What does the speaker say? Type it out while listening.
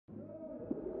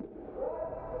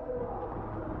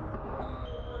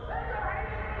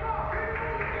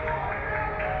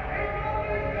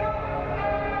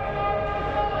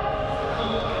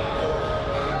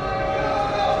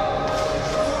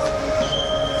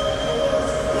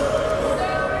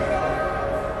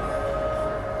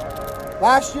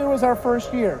Last year was our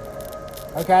first year,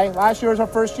 okay? Last year was our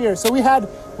first year. So we had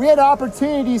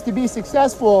opportunities to be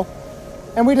successful,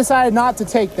 and we decided not to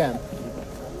take them.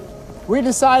 We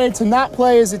decided to not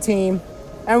play as a team,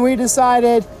 and we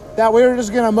decided that we were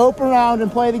just gonna mope around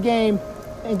and play the game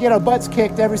and get our butts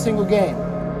kicked every single game.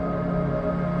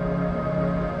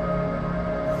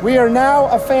 We are now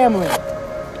a family.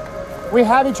 We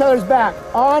have each other's back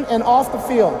on and off the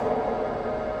field.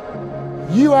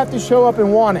 You have to show up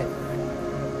and want it.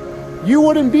 You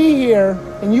wouldn't be here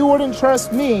and you wouldn't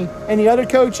trust me and the other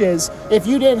coaches if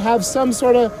you didn't have some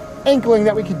sort of inkling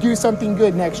that we could do something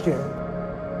good next year.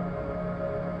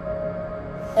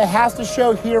 It has to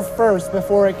show here first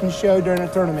before it can show during a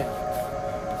tournament.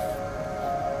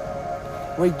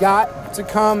 We got to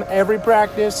come every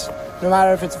practice, no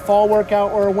matter if it's a fall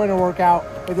workout or a winter workout,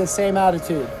 with the same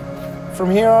attitude. From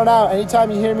here on out,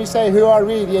 anytime you hear me say, "Who are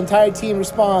we?" the entire team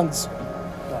responds,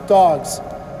 "Dogs."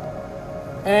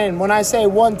 And when I say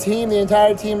one team, the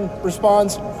entire team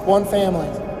responds, "One family."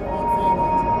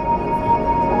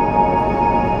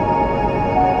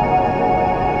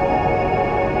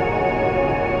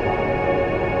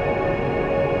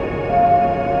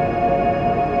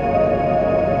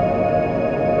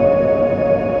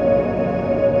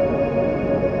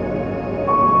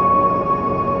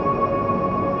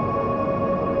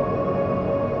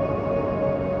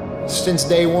 Since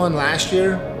day one last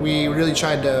year, we really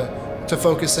tried to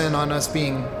focus in on us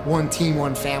being one team,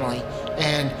 one family.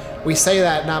 And we say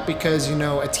that not because, you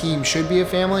know, a team should be a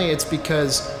family, it's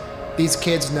because these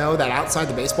kids know that outside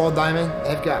the baseball diamond,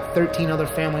 they've got 13 other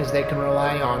families they can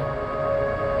rely on.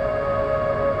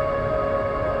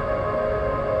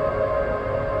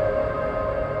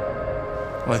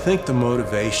 Well, I think the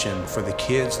motivation for the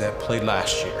kids that played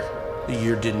last year, the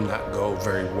year did not go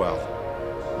very well.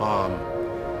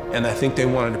 And I think they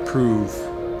wanted to prove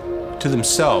to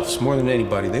themselves, more than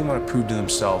anybody, they want to prove to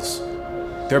themselves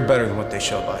they're better than what they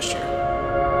showed last year.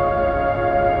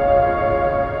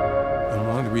 And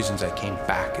one of the reasons I came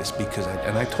back is because,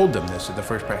 I told them this at the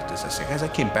first practice, I said, guys, I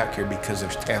came back here because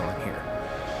there's talent here.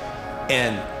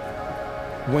 And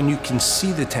when you can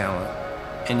see the talent,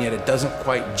 and yet it doesn't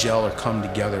quite gel or come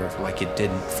together like it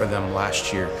didn't for them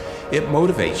last year, it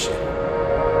motivates you.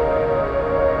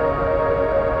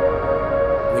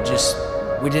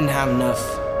 We didn't have enough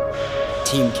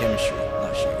team chemistry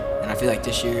last year, and I feel like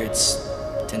this year it's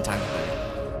 10 times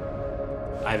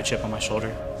better. I have a chip on my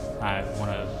shoulder. I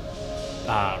want to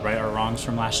right our wrongs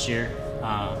from last year,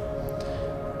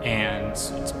 and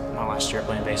it's my last year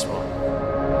playing baseball.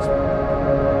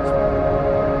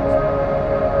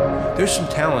 There's some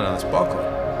talent on this ball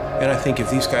club, and I think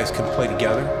if these guys can play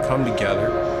together, come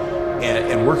together,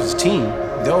 and work as a team,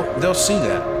 they'll see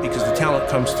that, because the talent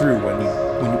comes through when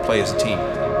you play as a team.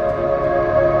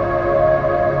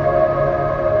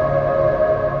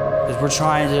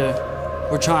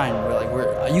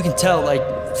 You can tell, like,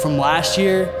 from last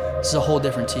year, this is a whole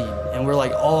different team, and we're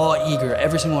like all eager.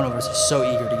 Every single one of us is so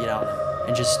eager to get out there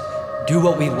and just do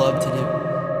what we love to do.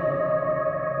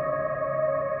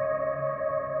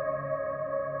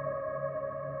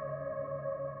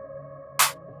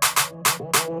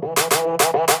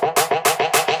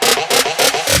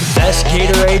 Best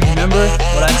Gatorade, remember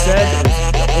what I said?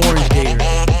 The orange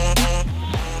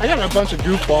Gatorade. I got a bunch of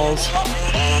goofballs.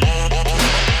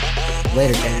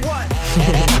 Later, Gator.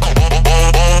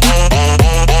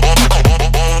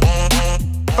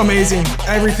 Amazing,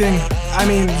 everything. I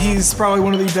mean, he's probably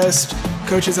one of the best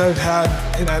coaches I've had,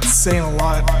 and that's saying a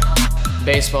lot.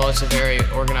 Baseball is a very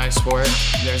organized sport.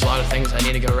 There's a lot of things that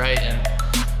need to go right, and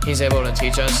he's able to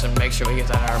teach us and make sure we get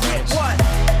that out of our brains.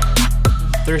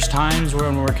 There's times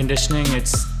when we're conditioning,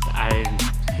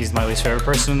 he's my least favorite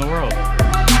person in the world.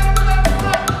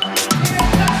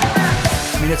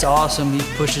 I mean, it's awesome. He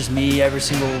pushes me every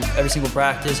single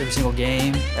practice, every single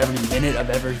game, every minute of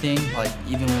everything, like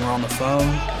even when we're on the phone.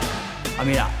 I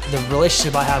mean, the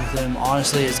relationship I have with him,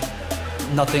 honestly, is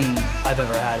nothing I've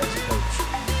ever had as a coach.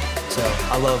 So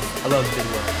I love Big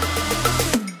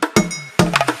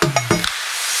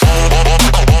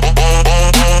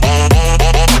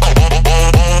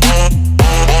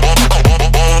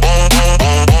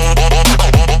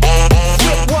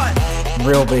Will.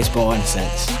 Real baseball in a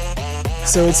sense.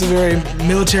 So it's a very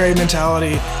military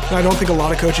mentality, and I don't think a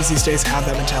lot of coaches these days have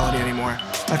that mentality anymore.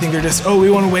 I think they're just, oh, we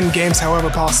want to win games however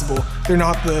possible. They're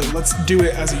not the, let's do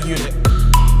it as a unit.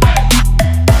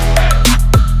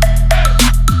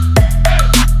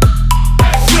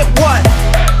 Get what?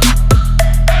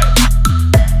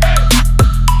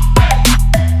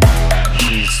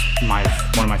 He's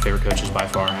one of my favorite coaches by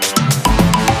far.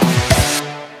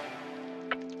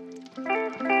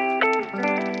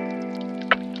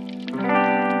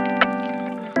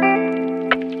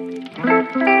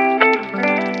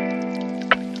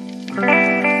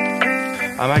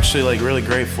 I'm actually like really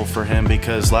grateful for him,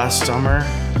 because last summer,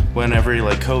 whenever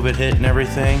like COVID hit and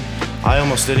everything, I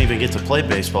almost didn't even get to play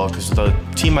baseball because the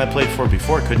team I played for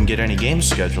before couldn't get any games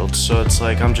scheduled. So it's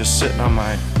like I'm just sitting on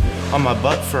my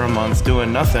butt for a month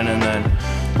doing nothing, and then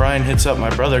Brian hits up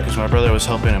my brother, because my brother was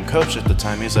helping him coach at the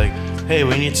time. He's like, "Hey,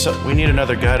 we need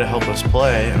another guy to help us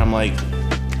play," and I'm like,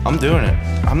 "I'm doing it.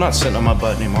 I'm not sitting on my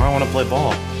butt anymore. I want to play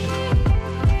ball."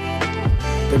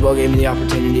 Football gave me the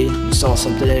opportunity. You saw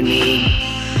something in me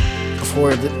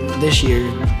before this year,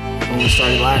 when we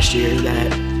started last year,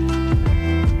 that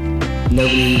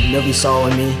nobody saw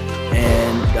in me,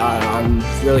 and I'm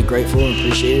really grateful and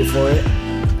appreciative for it,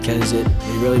 because it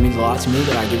really means a lot to me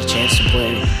that I get a chance to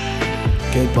play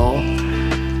good ball,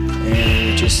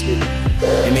 and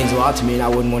it means a lot to me, and I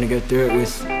wouldn't want to go through it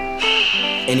with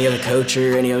any other coach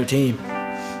or any other team.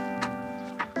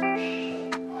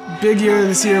 Big year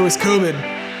this year was COVID.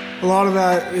 A lot of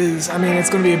that is, I mean, it's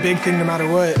going to be a big thing no matter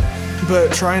what,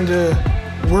 but trying to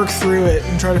work through it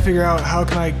and try to figure out how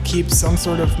can I keep some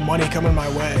sort of money coming my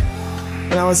way.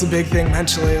 And that was a big thing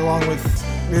mentally, along with,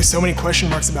 there's so many question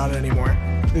marks about it anymore.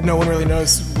 No one really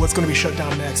knows what's going to be shut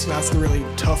down next. That's the really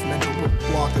tough mental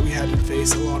block that we had to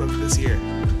face a lot of this year.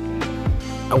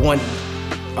 I want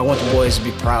the boys to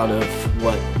be proud of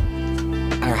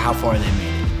how far they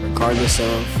made, regardless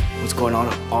of what's going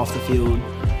on off the field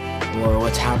or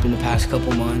what's happened the past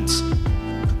couple months.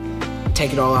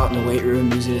 Take it all out in the weight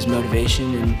room, use it as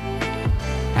motivation, and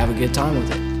have a good time with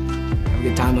it. Have a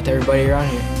good time with everybody around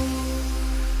here.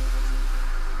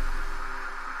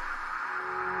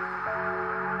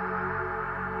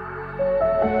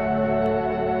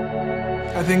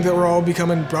 I think that we're all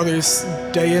becoming brothers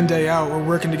day in, day out. We're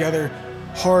working together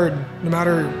hard, no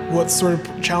matter what sort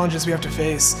of challenges we have to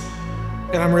face.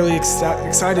 And I'm really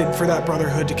excited for that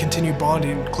brotherhood to continue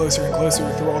bonding closer and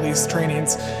closer through all these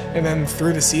trainings and then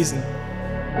through the season.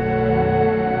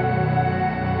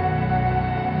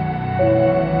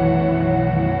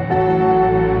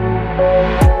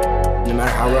 No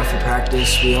matter how rough a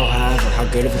practice we all have or how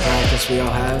good of a practice we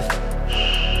all have,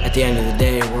 at the end of the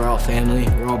day, we're all family,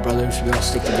 we're all brothers, we all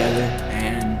stick together,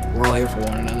 and we're all here for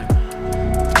one another.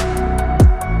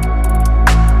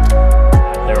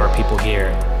 There are people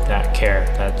here that care,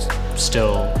 that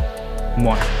still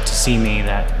want to see me,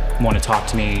 that want to talk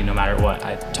to me no matter what.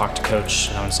 I talked to Coach,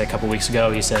 I want to say a couple weeks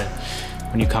ago, he said,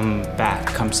 when you come back,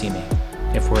 come see me.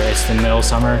 If it's the middle of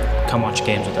summer, come watch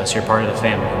games with us. You're part of the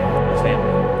family.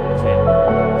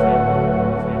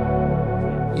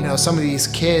 You know, some of these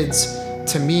kids,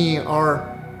 to me, are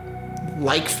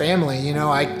like family. You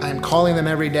know, I'm calling them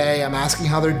every day. I'm asking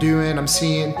how they're doing. I'm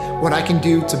seeing what I can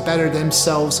do to better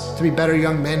themselves, to be better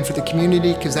young men for the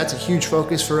community, because that's a huge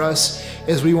focus for us,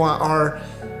 is we want our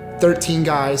 13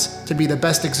 guys to be the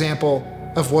best example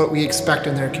of what we expect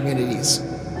in their communities.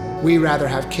 We rather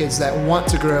have kids that want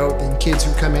to grow than kids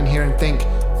who come in here and think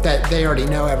that they already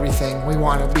know everything. We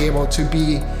want to be able to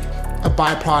be a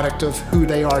byproduct of who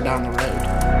they are down the road.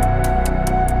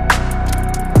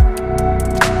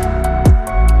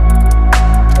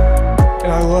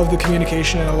 And I love the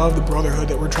communication and I love the brotherhood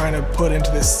that we're trying to put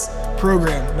into this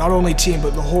program. Not only team,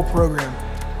 but the whole program,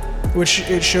 which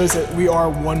it shows that we are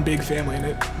one big family, and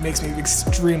it makes me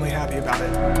extremely happy about it.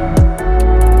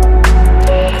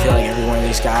 I feel like every one of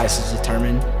these guys is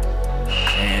determined,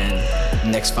 and the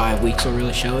next 5 weeks will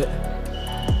really show it.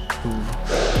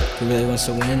 Who really wants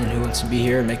to win and who wants to be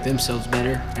here and make themselves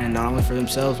better, and not only for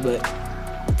themselves, but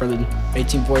for the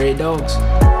 1848 Dogs.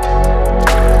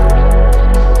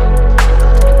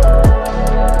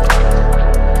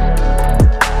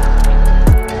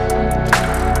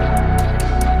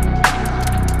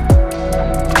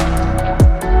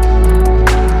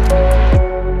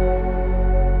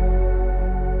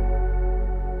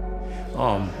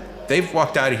 They've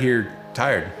walked out of here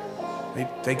tired.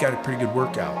 They got a pretty good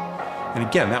workout. And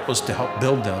again, that was to help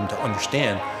build them to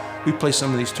understand. We play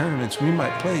some of these tournaments, we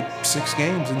might play 6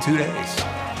 games in 2 days.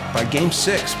 By game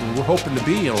 6, when we're hoping to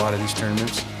be in a lot of these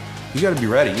tournaments, you gotta be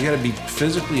ready. You gotta be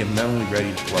physically and mentally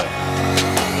ready to play.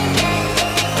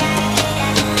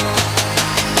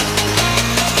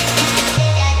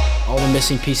 All the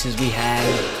missing pieces we had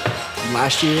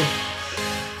last year,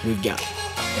 we've got.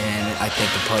 And I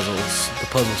think the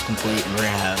puzzle's complete, and we're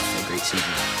gonna have a great season.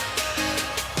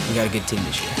 We got a good team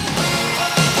this year.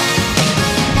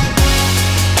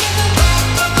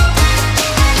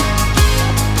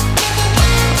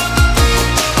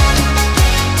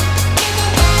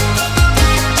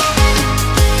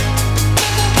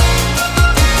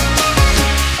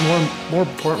 More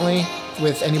importantly,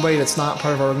 with anybody that's not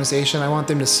part of our organization, I want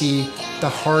them to see the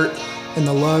heart and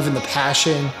the love and the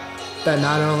passion that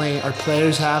not only our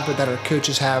players have, but that our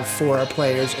coaches have for our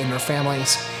players and their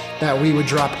families, that we would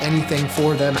drop anything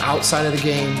for them outside of the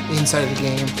game, inside of the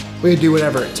game. We would do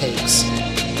whatever it takes.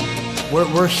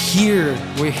 We're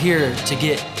here to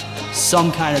get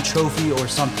some kind of trophy or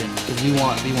something, because we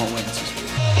want wins.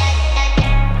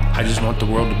 I just want the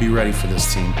world to be ready for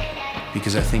this team,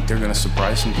 because I think they're going to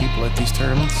surprise some people at these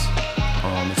tournaments.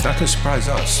 It's not going to surprise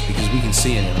us because we can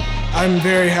see it in them. I'm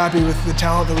very happy with the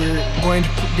talent that we're going to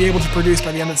be able to produce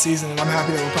by the end of the season, and I'm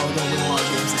happy that we're probably going to win a lot of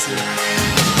games this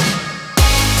year.